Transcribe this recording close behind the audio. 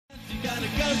Gotta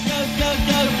go, go, go,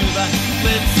 go, Klebba.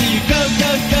 Let's see you go,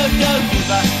 go, go, go,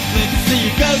 Klebba. Let's see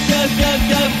you go, go, go,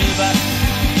 go, Klebba.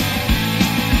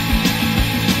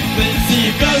 Let's see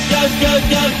you go, go, go,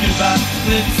 go, Klebba.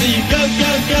 Let's see you go,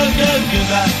 go, go, go,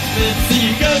 Klebba. Let's see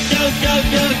you go, go, go,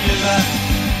 go, Klebba.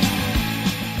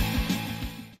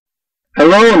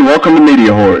 Hello and welcome to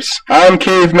MediaWhorz. I'm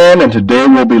Caveman, and today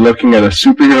we'll be looking at a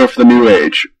superhero for the new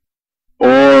age. Or,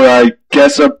 I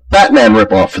guess, a Batman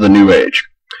ripoff for the new age.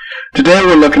 Today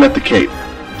we're looking at the Cape,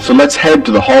 so let's head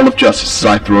to the Hall of Justice as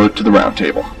I throw it to the round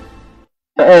table.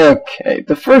 Okay,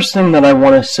 the first thing that I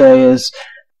want to say is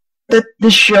that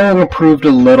this show improved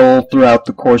a little throughout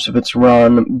the course of its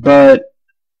run, but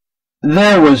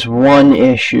there was one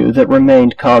issue that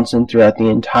remained constant throughout the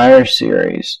entire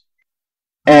series.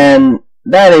 And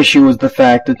that issue was the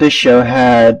fact that this show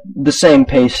had the same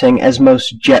pacing as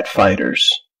most jet fighters.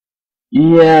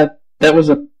 Yeah, that was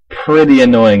a pretty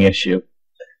annoying issue.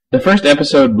 The first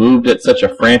episode moved at such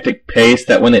a frantic pace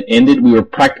that when it ended, we were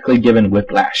practically given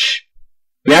whiplash.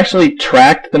 We actually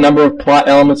tracked the number of plot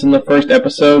elements in the first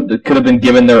episode that could have been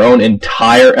given their own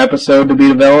entire episode to be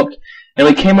developed, and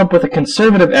we came up with a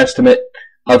conservative estimate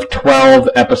of 12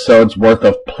 episodes worth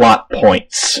of plot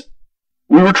points.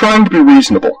 We were trying to be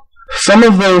reasonable. Some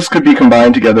of those could be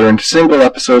combined together into single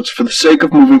episodes for the sake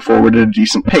of moving forward at a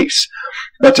decent pace,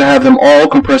 but to have them all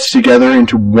compressed together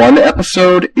into one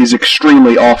episode is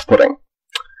extremely off-putting.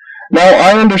 Now,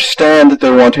 I understand that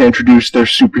they want to introduce their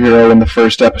superhero in the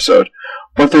first episode,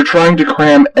 but they're trying to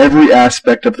cram every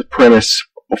aspect of the premise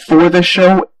for this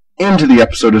show into the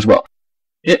episode as well.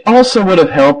 It also would have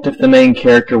helped if the main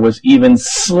character was even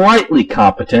slightly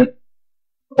competent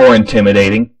or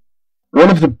intimidating. One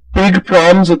of the big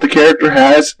problems that the character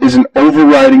has is an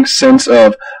overriding sense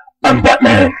of "I'm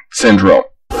Batman" syndrome.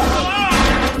 I'm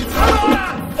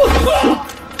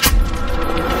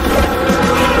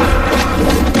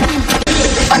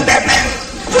Batman.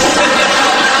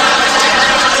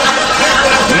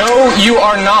 No, you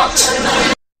are not!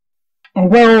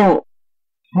 Well,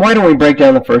 why don't we break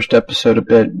down the first episode a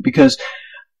bit? Because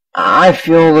I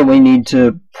feel that we need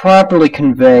to properly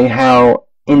convey how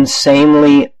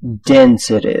insanely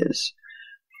dense it is.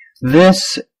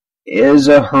 This is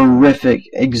a horrific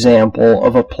example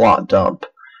of a plot dump.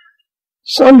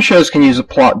 Some shows can use a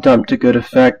plot dump to good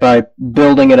effect by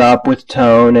building it up with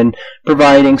tone and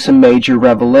providing some major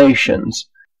revelations.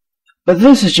 But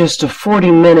this is just a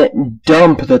 40-minute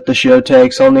dump that the show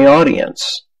takes on the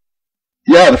audience.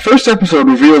 Yeah, the first episode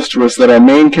reveals to us that our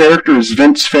main character is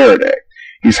Vince Faraday.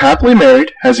 He's happily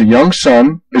married, has a young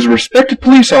son, is a respected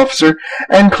police officer,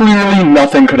 and clearly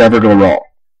nothing could ever go wrong.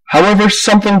 However,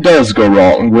 something does go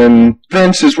wrong when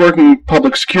Vince is working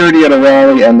public security at a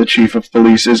rally and the chief of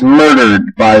police is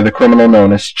murdered by the criminal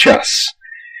known as Chess.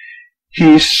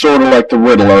 He's sort of like the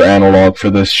Riddler analog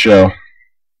for this show.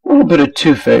 A little bit of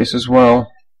Two-Face as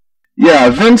well. Yeah,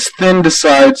 Vince then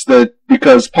decides that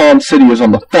because Palm City is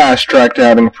on the fast track to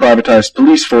having a privatized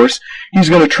police force, he's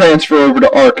going to transfer over to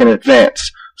Ark in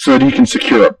advance, so that he can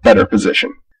secure a better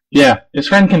position. Yeah, his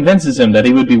friend convinces him that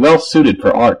he would be well suited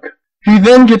for Ark. He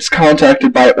then gets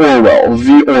contacted by Orwell,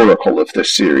 the Oracle of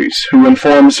this series, who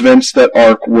informs Vince that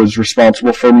Ark was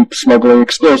responsible for smuggling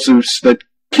explosives that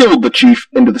killed the chief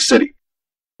into the city.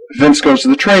 Vince goes to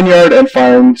the train yard and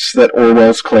finds that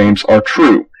Orwell's claims are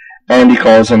true, and he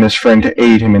calls on his friend to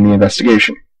aid him in the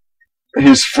investigation.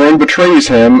 His friend betrays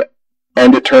him,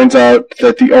 and it turns out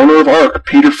that the owner of Ark,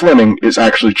 Peter Fleming, is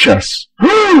actually Chess.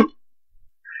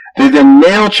 They then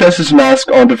nail Chess's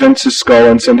mask onto Vince's skull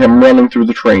and send him running through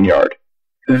the train yard.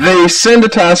 They send a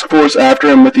task force after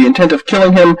him with the intent of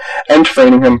killing him and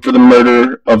training him for the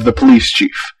murder of the police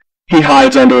chief. He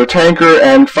hides under a tanker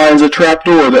and finds a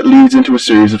trapdoor that leads into a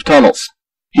series of tunnels.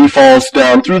 He falls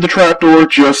down through the trapdoor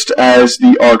just as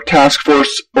the Ark task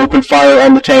force open fire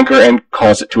on the tanker and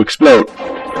cause it to explode.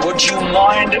 Would you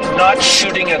mind not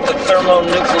shooting at the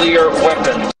thermonuclear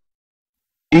weapon?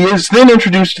 He is then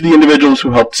introduced to the individuals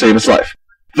who helped save his life.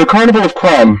 The Carnival of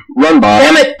Crime, run by...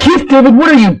 Damn it, Keith David, what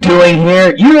are you doing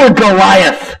here? You are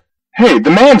Goliath! Hey, the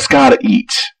man's gotta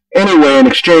eat. Anyway, in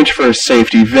exchange for his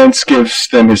safety, Vince gives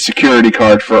them his security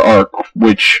card for Ark,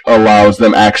 which allows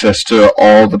them access to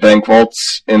all the bank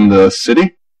vaults in the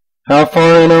city. How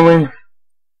far in are we?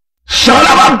 Son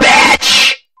of a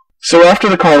bitch! So after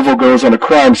the carnival goes on a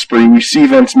crime spree, we see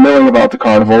Vince milling about the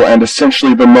carnival and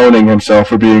essentially bemoaning himself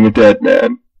for being a dead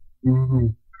man. Mm-hmm.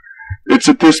 It's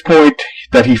at this point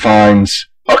that he finds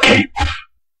a cape.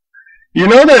 You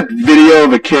know that video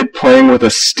of a kid playing with a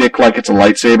stick like it's a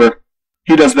lightsaber?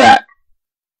 He does that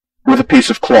with a piece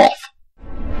of cloth.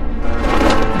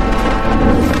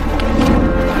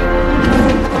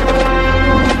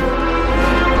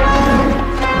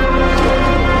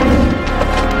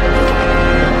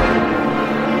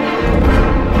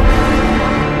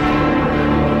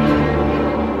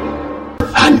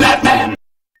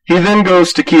 then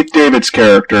goes to Keith David's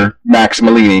character, Max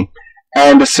Malini,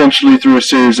 and essentially through a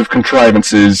series of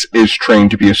contrivances is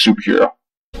trained to be a superhero.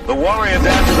 The warrior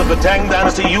dancers of the Tang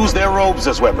Dynasty use their robes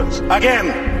as weapons. Again!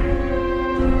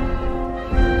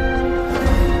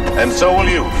 And so will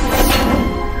you.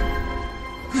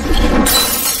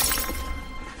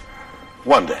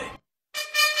 One day.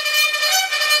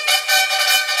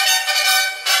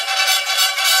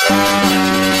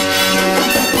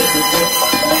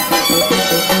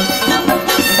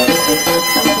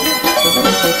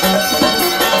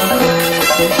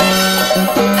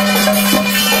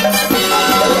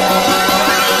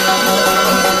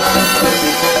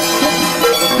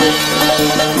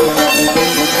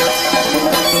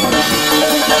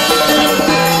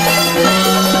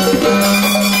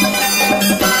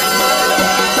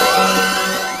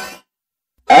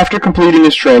 After completing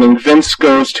his training, Vince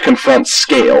goes to confront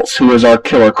Scales, who is our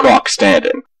Killer Croc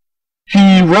stand-in.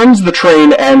 He runs the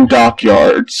train and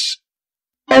dockyards,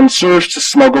 and serves to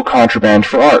smuggle contraband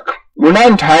for Ark. We're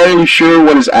not entirely sure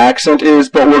what his accent is,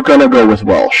 but we're gonna go with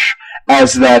Welsh,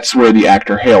 as that's where the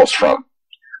actor hails from.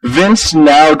 Vince,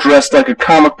 now dressed like a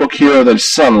comic book hero that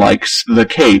his son likes, the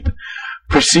Cape,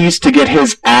 proceeds to get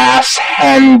his ass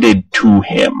handed to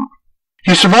him.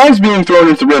 He survives being thrown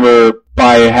into the river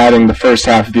by having the first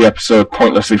half of the episode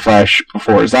pointlessly flash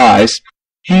before his eyes.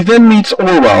 He then meets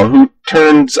Orwell, who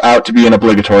turns out to be an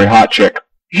obligatory hot chick.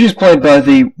 She's played by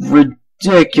the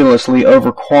ridiculously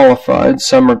overqualified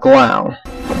Summer Glau.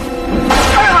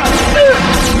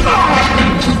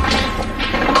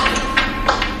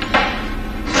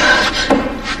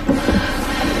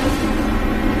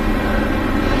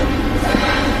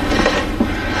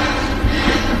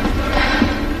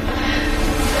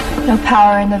 No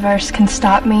power in the verse can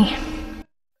stop me.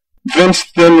 Vince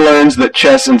then learns that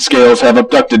Chess and Scales have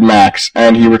abducted Max,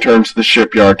 and he returns to the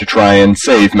shipyard to try and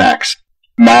save Max.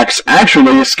 Max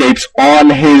actually escapes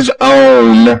on his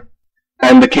own,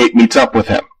 and the Cape meets up with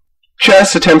him.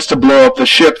 Chess attempts to blow up the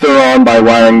ship they're on by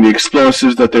wiring the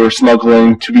explosives that they were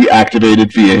smuggling to be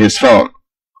activated via his phone.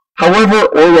 However,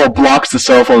 Orwell blocks the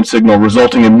cell phone signal,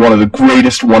 resulting in one of the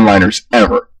greatest one-liners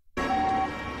ever.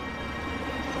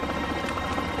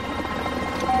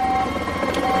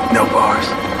 No bars.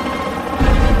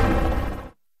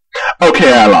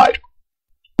 Okay, I lied.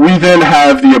 We then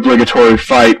have the obligatory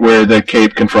fight where the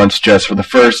Cape confronts Chess for the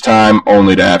first time,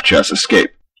 only to have Chess escape.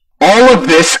 All of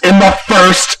this in the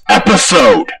first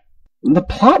episode! The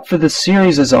plot for the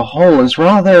series as a whole is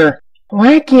rather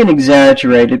wacky and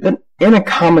exaggerated, but in a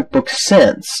comic book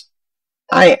sense.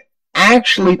 I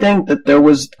actually think that there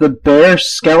was the bare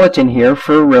skeleton here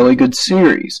for a really good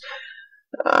series.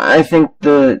 I think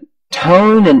the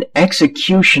tone and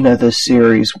execution of this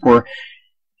series were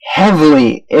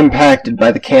heavily impacted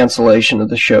by the cancellation of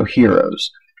the show Heroes.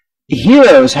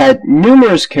 Heroes had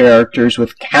numerous characters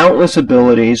with countless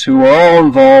abilities who were all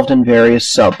involved in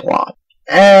various subplots.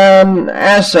 And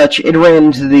as such, it ran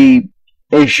into the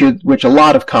issue which a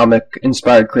lot of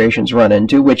comic-inspired creations run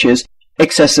into, which is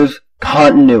excessive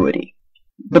continuity.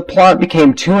 The plot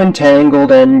became too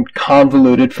entangled and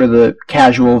convoluted for the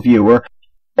casual viewer,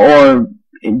 or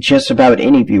just about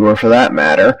any viewer for that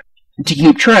matter, to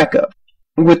keep track of.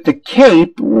 With the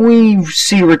Cape, we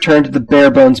see return to the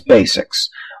bare-bones basics.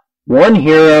 One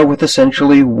hero with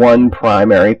essentially one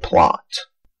primary plot.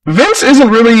 Vince isn't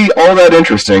really all that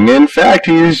interesting. In fact,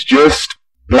 he's just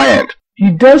bland. He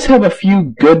does have a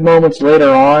few good moments later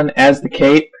on as the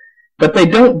Cape, but they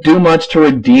don't do much to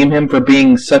redeem him for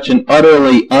being such an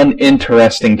utterly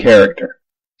uninteresting character.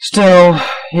 Still,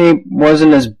 he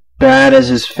wasn't as bad as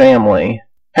his family.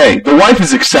 Hey, the wife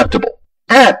is acceptable.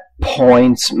 At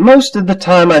points, most of the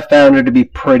time I found her to be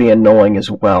pretty annoying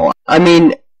as well. I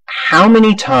mean, how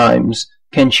many times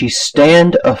can she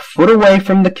stand a foot away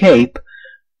from the Cape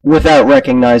without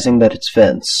recognizing that it's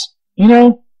Vince? You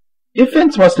know, if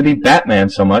Vince wants to be Batman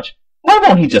so much, why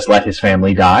won't he just let his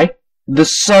family die? The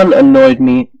son annoyed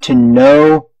me to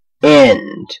no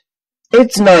end.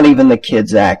 It's not even the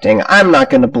kid's acting. I'm not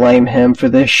going to blame him for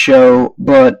this show,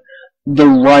 but the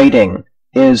writing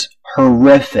is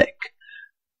horrific.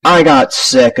 I got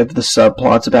sick of the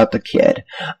subplots about the kid.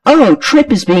 Oh,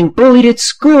 Trip is being bullied at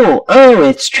school. Oh,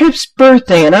 it's Trip's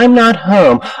birthday and I'm not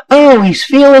home. Oh, he's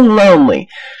feeling lonely.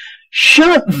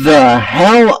 Shut the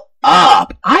hell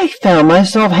up. I found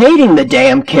myself hating the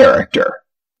damn character.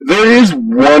 There is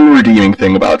one redeeming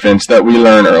thing about Vince that we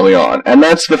learn early on, and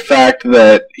that's the fact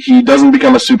that he doesn't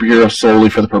become a superhero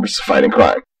solely for the purpose of fighting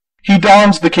crime. He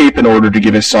dons the Cape in order to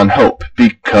give his son hope,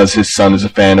 because his son is a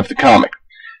fan of the comic.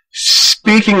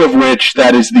 Speaking of which,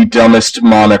 that is the dumbest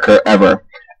moniker ever,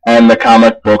 and the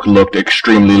comic book looked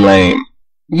extremely lame.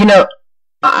 You know,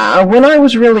 When I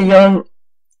was really young,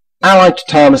 I liked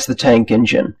Thomas the Tank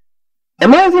Engine.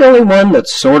 Am I the only one that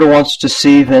sort of wants to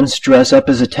see Vince dress up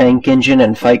as a tank engine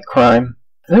and fight crime?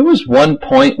 There was one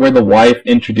point where the wife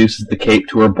introduces the cape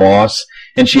to her boss,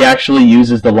 and she actually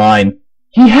uses the line,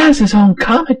 "He has his own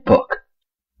comic book."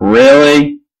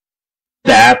 Really?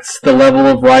 That's the level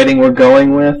of writing we're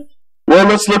going with? Well,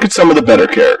 let's look at some of the better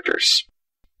characters.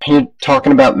 You're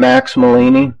talking about Max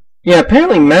Malini? Yeah,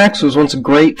 apparently Max was once a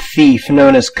great thief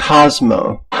known as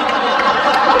Cosmo.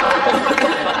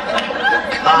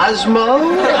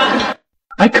 Cosmo?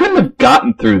 I couldn't have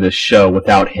gotten through this show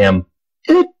without him.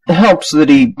 It helps that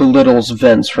he belittles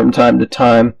Vince from time to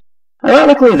time.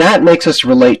 Ironically, that makes us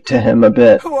relate to him a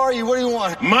bit. Who are you? What do you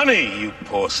want? Money, you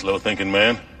poor, slow-thinking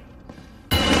man.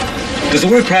 Does the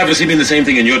word privacy mean the same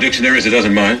thing in your dictionary as it does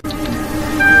in mine?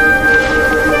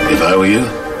 If I were you,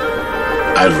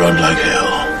 I'd run like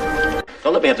hell.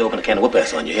 Don't let me have to open a can of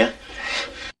whoop-ass on you, yeah?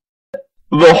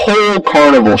 The whole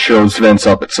carnival shows Vince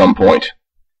up at some point.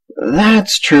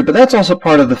 That's true, but that's also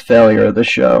part of the failure of the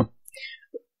show.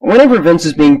 Whenever Vince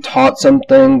is being taught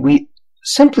something, we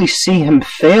simply see him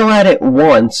fail at it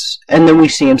once, and then we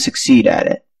see him succeed at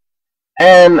it.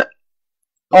 And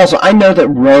also, I know that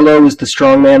Rolo is the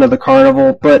strongman of the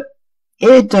carnival, but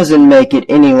it doesn't make it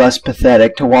any less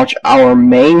pathetic to watch our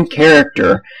main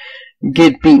character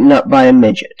get beaten up by a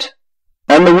midget.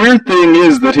 And the weird thing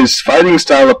is that his fighting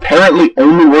style apparently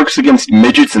only works against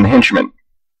midgets and henchmen.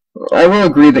 I will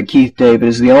agree that Keith David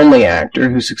is the only actor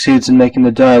who succeeds in making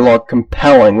the dialogue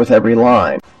compelling with every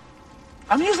line.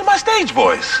 I'm using my stage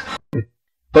voice.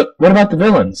 But what about the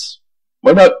villains?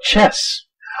 What about Chess?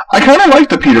 I kind of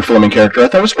liked the Peter Fleming character. I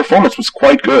thought his performance was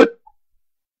quite good.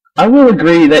 I will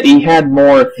agree that he had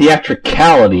more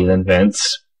theatricality than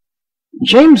Vince.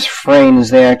 James Frain is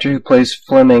the actor who plays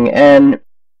Fleming, and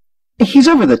he's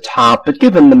over the top, but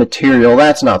given the material,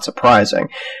 that's not surprising.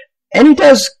 And he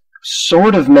does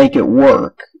sort of make it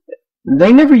work.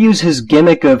 They never use his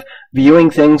gimmick of viewing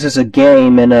things as a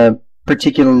game in a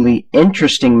particularly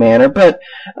interesting manner, but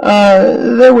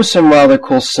there was some rather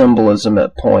cool symbolism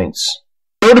at points.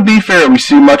 Though to be fair, we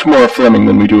see much more of Fleming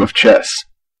than we do of Chess.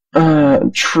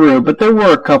 True, but there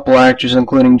were a couple actors,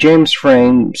 including James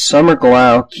Frain, Summer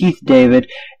Glau, Keith David,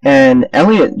 and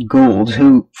Elliot Gould,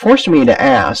 who forced me to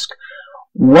ask,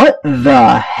 what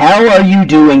the hell are you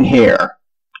doing here?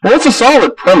 Well, it's a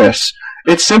solid premise.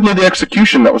 It's simply the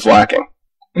execution that was lacking.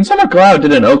 And Summer Glau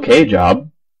did an okay job.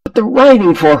 But the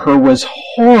writing for her was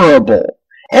horrible.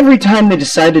 Every time they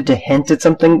decided to hint at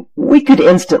something, we could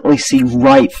instantly see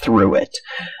right through it.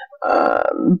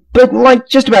 But like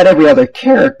just about every other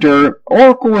character,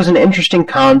 Oracle was an interesting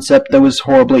concept that was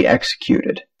horribly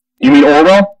executed. You mean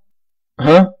Orwell?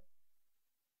 Huh?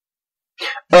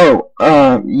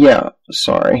 Oh, yeah,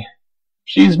 sorry.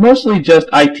 She's mostly just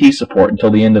IT support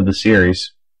until the end of the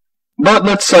series. But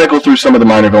let's cycle through some of the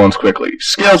minor villains quickly.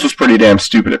 Scales was pretty damn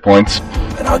stupid at points.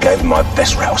 And I gave him my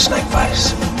best rattlesnake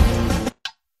face.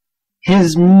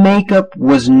 His makeup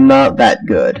was not that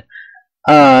good.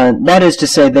 That is to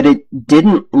say that it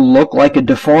didn't look like a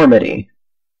deformity.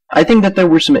 I think that there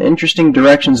were some interesting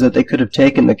directions that they could have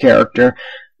taken the character,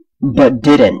 but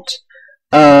didn't.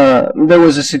 There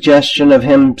was a suggestion of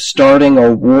him starting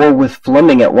a war with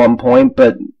Fleming at one point,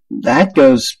 but that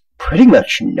goes pretty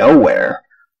much nowhere.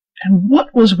 And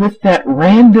what was with that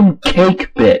random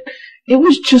cake bit? It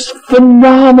was just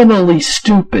phenomenally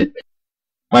stupid.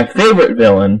 My favorite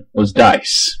villain was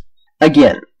Dice.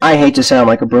 Again, I hate to sound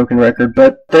like a broken record,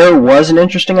 but there was an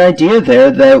interesting idea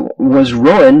there that was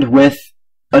ruined with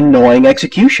annoying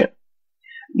execution.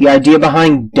 The idea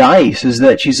behind Dice is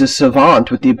that she's a savant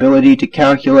with the ability to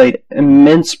calculate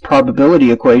immense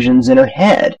probability equations in her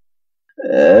head.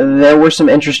 There were some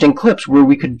interesting clips where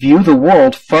we could view the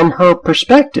world from her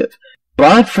perspective,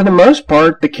 but for the most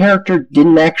part, the character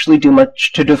didn't actually do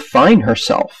much to define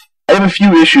herself. I have a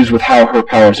few issues with how her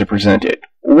powers are presented.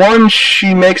 One,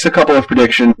 she makes a couple of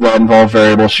predictions that involve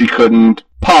variables she couldn't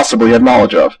possibly have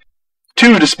knowledge of.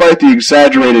 Two, despite the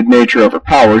exaggerated nature of her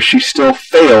powers, she still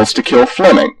fails to kill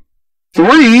Fleming.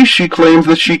 Three, she claims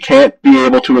that she can't be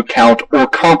able to account or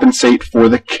compensate for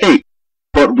the cape,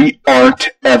 but we aren't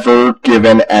ever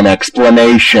given an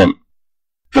explanation.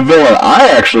 The villain I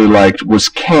actually liked was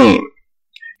Kane.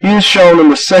 He is shown in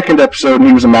the second episode, and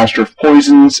he was a master of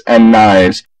poisons and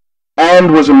knives,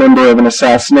 and was a member of an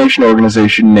assassination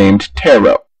organization named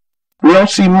Tarot. We don't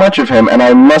see much of him, and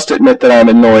I must admit that I'm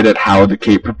annoyed at how the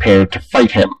cape prepared to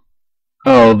fight him.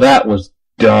 Oh, that was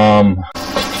dumb.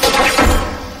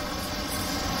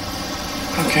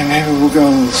 Okay, maybe we'll go a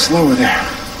little slower there.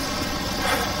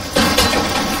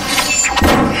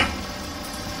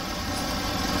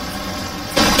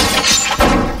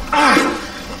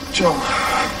 Joe.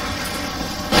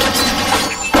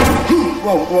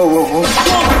 Whoa.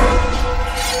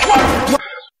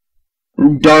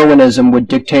 Darwinism would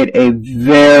dictate a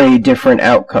very different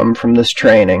outcome from this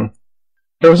training.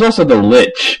 There was also the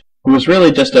Lich, who was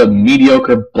really just a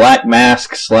mediocre Black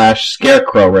Mask /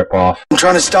 Scarecrow ripoff. I'm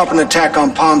trying to stop an attack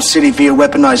on Palm City via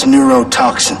weaponized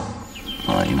neurotoxin.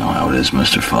 Well, you know how it is,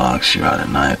 Mr. Fox. You're out at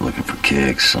night looking for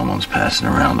kicks. Someone's passing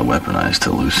around the weaponized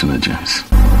hallucinogens.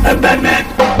 I'm Batman.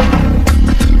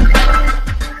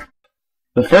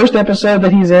 The first episode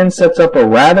that he's in sets up a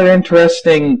rather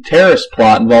interesting terrorist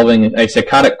plot involving a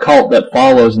psychotic cult that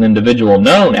follows an individual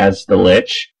known as the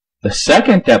Lich. The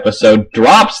second episode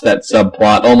drops that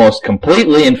subplot almost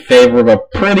completely in favor of a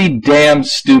pretty damn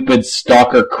stupid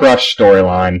stalker crush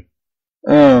storyline.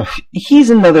 He's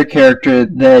another character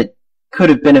that could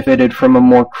have benefited from a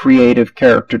more creative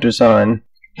character design.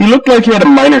 He looked like he had a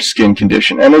minor skin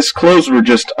condition, and his clothes were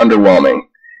just underwhelming.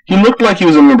 He looked like he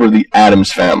was a member of the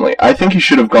Addams family. I think he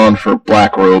should have gone for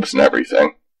black robes and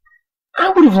everything. I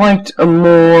would have liked a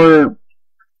more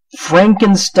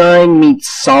Frankenstein meets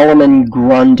Solomon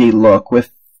Grundy look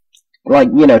with,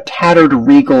 tattered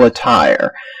regal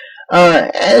attire.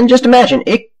 And just imagine,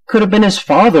 it could have been his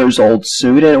father's old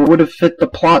suit, and it would have fit the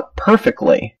plot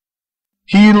perfectly.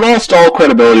 He lost all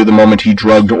credibility the moment he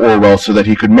drugged Orwell so that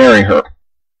he could marry her.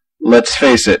 Let's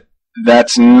face it,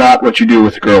 that's not what you do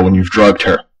with a girl when you've drugged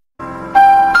her.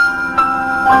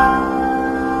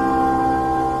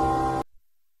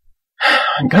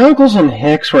 Goggles and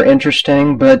Hicks were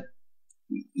interesting, but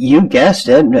you guessed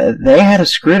it, they had a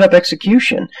screwed-up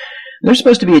execution. They're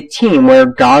supposed to be a team where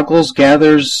Goggles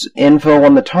gathers info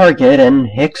on the target and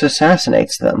Hicks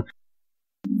assassinates them.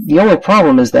 The only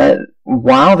problem is that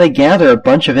while they gather a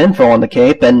bunch of info on the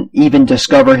Cape and even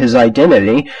discover his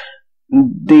identity,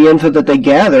 the info that they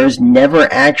gather is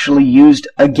never actually used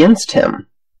against him.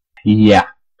 Yeah.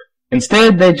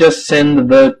 Instead, they just send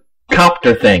the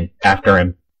copter thing after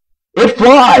him. It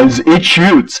flies, it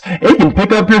shoots, it can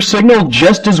pick up your signal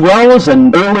just as well as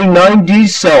an early 90s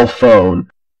cell phone.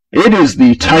 It is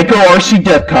the Tycho RC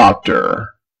Deathcopter.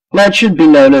 Now it should be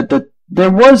noted that there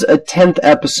was a 10th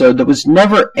episode that was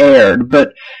never aired,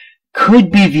 but could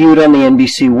be viewed on the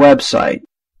NBC website.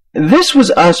 This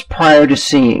was us prior to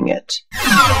seeing it.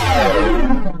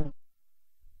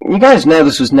 You guys know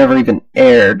this was never even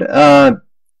aired.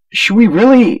 Should we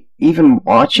really even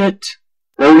watch it?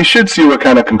 Well, we should see what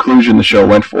kind of conclusion the show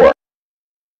went for.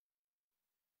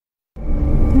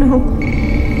 No.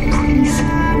 Please.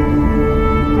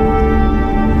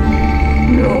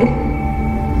 No.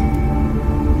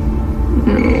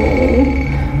 No.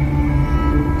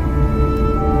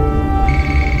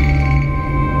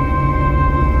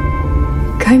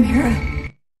 Chimera.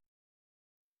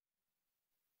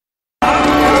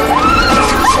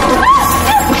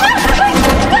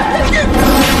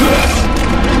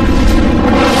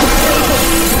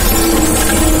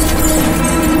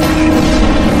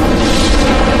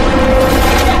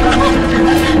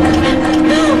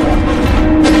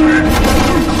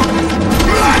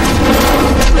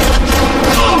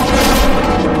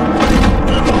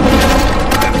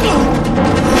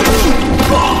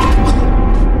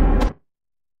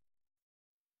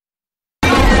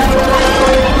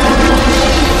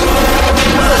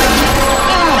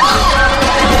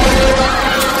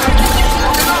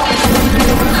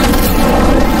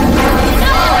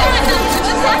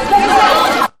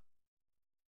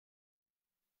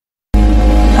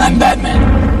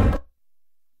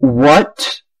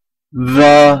 What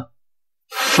the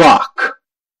fuck?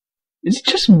 Is it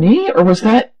just me, or was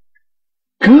that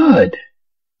good?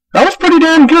 That was pretty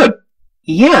damn good.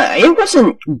 Yeah, it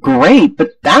wasn't great,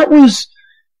 but that was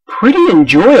pretty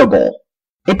enjoyable.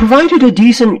 It provided a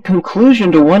decent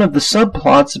conclusion to one of the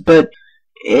subplots, but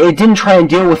it didn't try and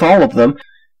deal with all of them.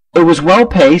 It was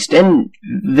well-paced, and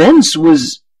Vince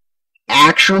was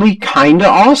actually kinda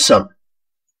awesome.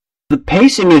 The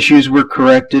pacing issues were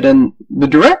corrected, and the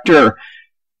director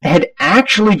had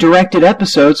actually directed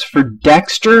episodes for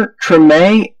Dexter,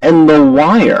 Treme, and The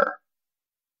Wire.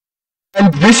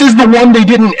 And this is the one they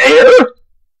didn't air?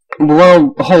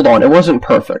 Well, hold on, it wasn't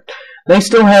perfect. They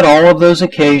still had all of those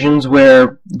occasions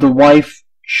where the wife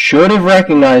should have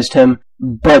recognized him,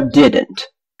 but didn't.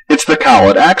 It's the cowl.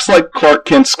 It acts like Clark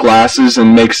Kent's glasses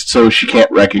and makes it so she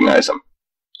can't recognize him.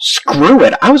 Screw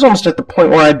it. I was almost at the point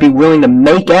where I'd be willing to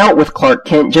make out with Clark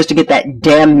Kent just to get that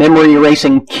damn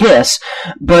memory-erasing kiss,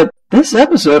 but this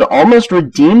episode almost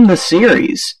redeemed the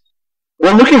series.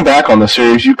 Well, looking back on the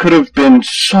series, you could have been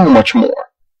so much more.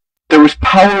 There was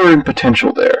power and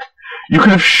potential there. You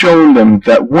could have shown them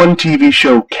that one TV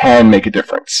show can make a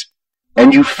difference.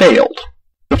 And you failed.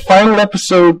 The final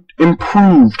episode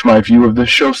improved my view of the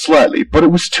show slightly, but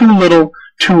it was too little,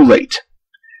 too late.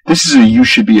 This is a you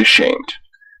should be ashamed.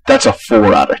 That's a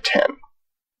 4 out of 10.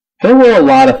 There were a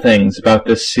lot of things about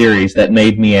this series that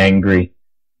made me angry.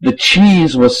 The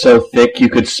cheese was so thick you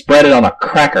could spread it on a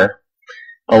cracker.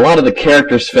 A lot of the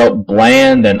characters felt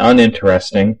bland and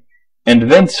uninteresting, and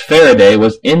Vince Faraday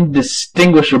was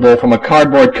indistinguishable from a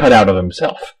cardboard cutout of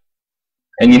himself.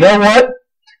 And you know what?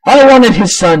 I wanted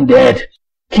his son dead.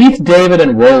 Keith David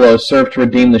and Rollo served to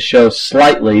redeem the show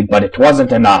slightly, but it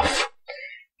wasn't enough.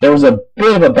 There was a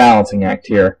bit of a balancing act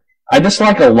here. I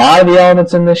dislike a lot of the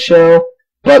elements in this show,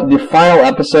 but the final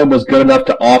episode was good enough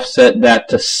to offset that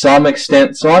to some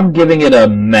extent, so I'm giving it a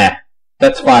meh.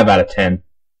 That's 5 out of 10.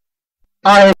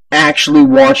 I actually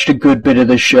watched a good bit of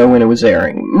the show when it was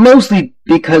airing, mostly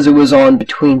because it was on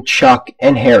between Chuck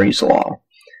and Harry's Law.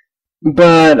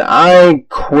 But I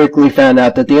quickly found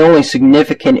out that the only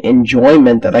significant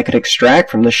enjoyment that I could extract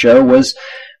from the show was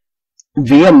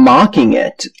via mocking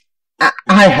it.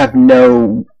 I have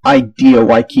no idea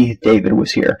why Keith David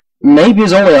was here. Maybe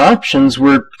his only options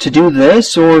were to do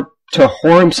this or to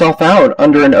whore himself out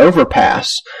under an overpass.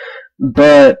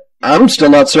 But I'm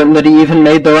still not certain that he even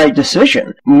made the right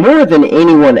decision. More than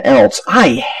anyone else,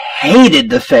 I hated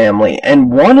the family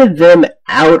and wanted them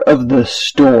out of the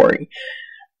story.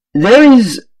 There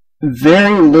is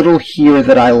very little here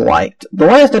that I liked. The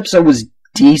last episode was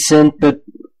decent, but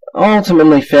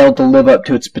ultimately failed to live up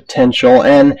to its potential,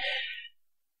 and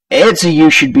it's a you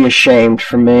should be ashamed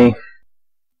for me.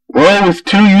 Well, with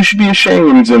 2 you should be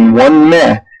ashamed and 1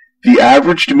 meh, the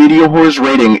average MediaWhorz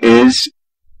rating is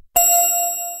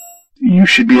you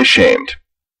should be ashamed.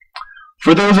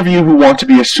 For those of you who want to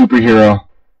be a superhero,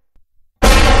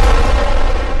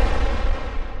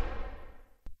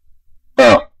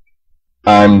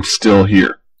 I'm still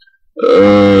here.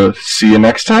 See you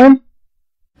next time?